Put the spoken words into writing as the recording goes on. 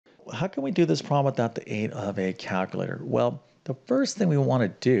how can we do this problem without the aid of a calculator? Well, the first thing we want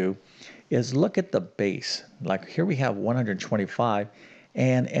to do is look at the base. Like here we have 125,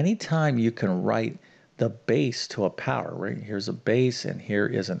 and anytime you can write the base to a power, right? Here's a base and here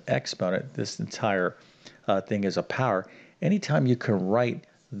is an exponent. This entire thing is a power. Anytime you can write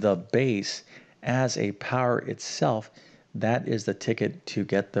the base as a power itself, that is the ticket to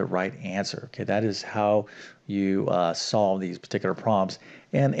get the right answer. Okay, that is how you solve these particular problems.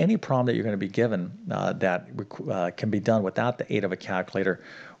 And any problem that you're going to be given that can be done without the aid of a calculator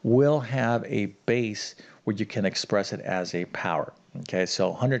will have a base where you can express it as a power. Okay, so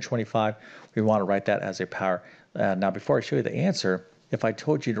 125, we want to write that as a power. Now, before I show you the answer, if I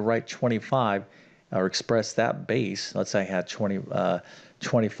told you to write 25 or express that base, let's say I had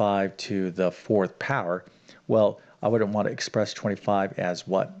 25 to the fourth power, well, I wouldn't want to express 25 as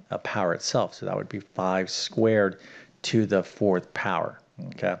what? A power itself. So that would be 5 squared to the fourth power.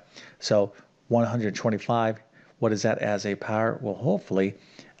 Okay, so 125, what is that as a power? Well, hopefully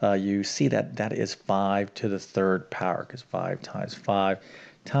you see that that is 5 to the third power, because 5 times 5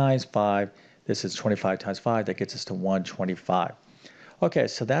 times 5, this is 25 times 5, that gets us to 125. Okay,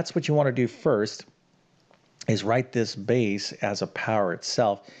 so that's what you want to do first, is write this base as a power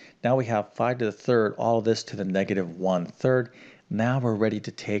itself. Now we have 5 to the third, all of this to the negative 1/3. Now we're ready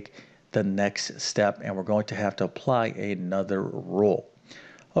to take the next step, and we're going to have to apply another rule.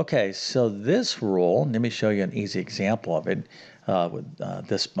 Okay, so this rule, let me show you an easy example of it with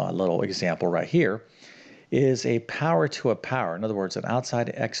this little example right here, is a power to a power. In other words, an outside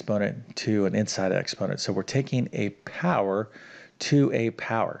exponent to an inside exponent. So we're taking a power to a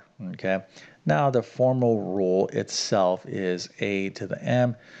power, okay? Now the formal rule itself is a to the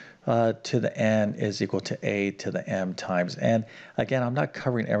m to the n is equal to a to the m times n. Again, I'm not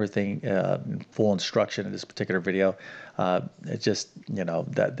covering everything in full instruction in this particular video. It's just, you know,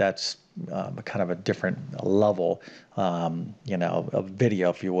 that's kind of a different level, you know, of video,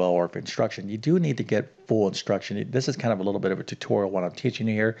 if you will, or of instruction. You do need to get full instruction. This is kind of a little bit of a tutorial what I'm teaching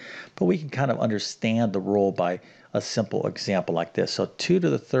you here, but we can kind of understand the rule by a simple example like this. So 2 to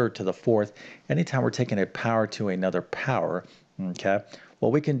the third to the fourth, anytime we're taking a power to another power, okay,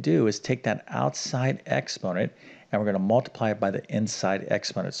 what we can do is take that outside exponent and we're going to multiply it by the inside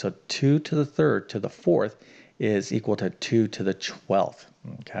exponent. So 2 to the third to the fourth is equal to 2 to the 12th.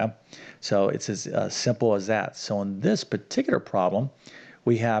 Okay, so it's as simple as that. So in this particular problem,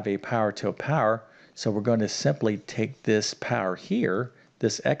 we have a power to a power. So we're going to simply take this power here,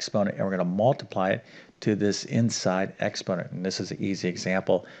 this exponent, and we're going to multiply it to this inside exponent. And this is an easy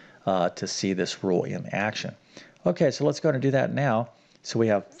example to see this rule in action. Okay, so let's go ahead and do that now. So we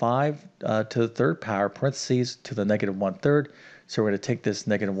have 5 to the third power, parentheses, to the negative 1/3. So we're going to take this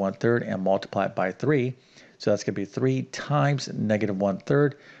negative 1/3 and multiply it by 3. So that's going to be 3 times negative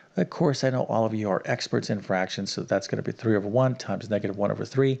 1/3. Of course, I know all of you are experts in fractions, so that's going to be 3 over 1 times negative 1 over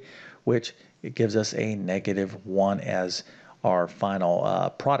 3, which it gives us a negative 1 as our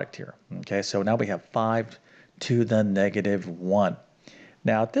final product here. Okay, so now we have 5 to the negative 1.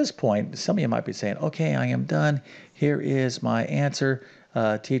 Now at this point, some of you might be saying, okay, I am done. Here is my answer,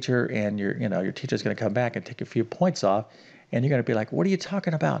 teacher, and your teacher's going to come back and take a few points off, and you're going to be like, what are you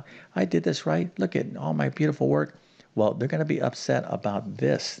talking about? I did this right. Look at all my beautiful work. Well, they're going to be upset about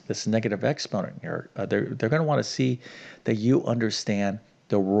this negative exponent here. They're going to want to see that you understand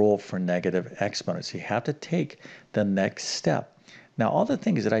the rule for negative exponents. You have to take the next step. Now, all the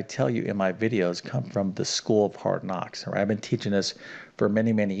things that I tell you in my videos come from the School of Hard Knocks. Right? I've been teaching this for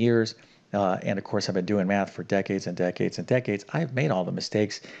many, many years. And of course, I've been doing math for decades and decades and decades. I've made all the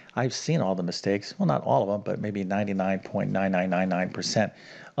mistakes. I've seen all the mistakes. Well, not all of them, but maybe 99.9999%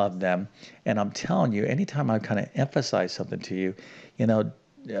 of them. And I'm telling you, anytime I kind of emphasize something to you, you know,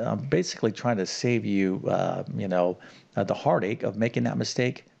 I'm basically trying to save you, the heartache of making that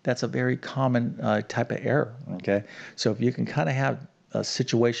mistake. That's a very common type of error, okay? So if you can kind of have a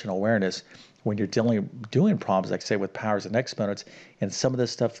situational awareness when you're doing problems, like say with powers and exponents, and some of this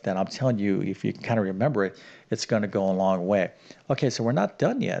stuff that I'm telling you, if you can kind of remember it, it's going to go a long way. Okay, so we're not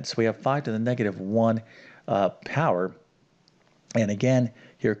done yet. So we have 5 to the negative 1 power. And again,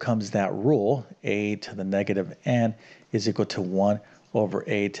 here comes that rule, a to the negative n is equal to 1 over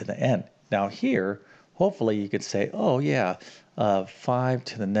a to the n. Now here, hopefully you could say, oh yeah, 5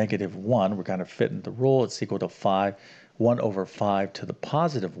 to the negative 1, we're going to fit in the rule, it's equal to 1 over 5 to the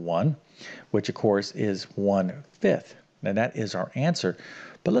positive 1, which of course is 1/5. And that is our answer.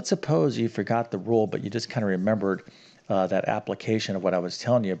 But let's suppose you forgot the rule, but you just kind of remembered that application of what I was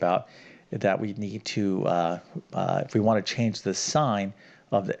telling you about, that we need to, if we want to change the sign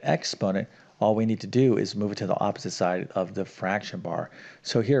of the exponent, all we need to do is move it to the opposite side of the fraction bar.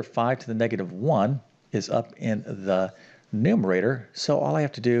 So here 5 to the negative 1 is up in the numerator, so all I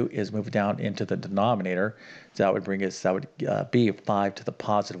have to do is move it down into the denominator. So that would bring us, that would be 5 to the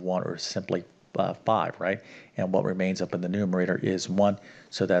positive 1, or simply 5, right? And what remains up in the numerator is 1,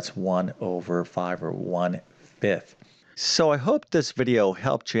 so that's 1 over 5, or 1/5. So I hope this video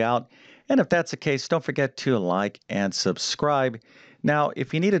helped you out, and if that's the case, don't forget to like and subscribe. Now,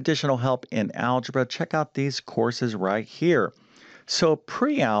 if you need additional help in algebra, check out these courses right here. So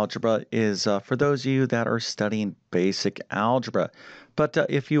pre-algebra is for those of you that are studying basic algebra. But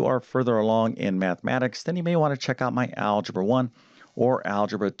if you are further along in mathematics, then you may want to check out my Algebra 1 or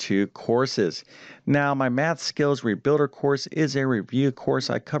Algebra 2 courses. Now, my Math Skills Rebuilder course is a review course.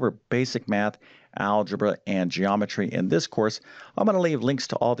 I cover basic math, algebra, and geometry in this course. I'm going to leave links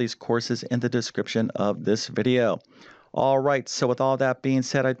to all these courses in the description of this video. All right, so with all that being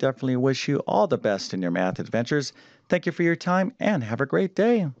said, I definitely wish you all the best in your math adventures. Thank you for your time and have a great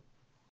day.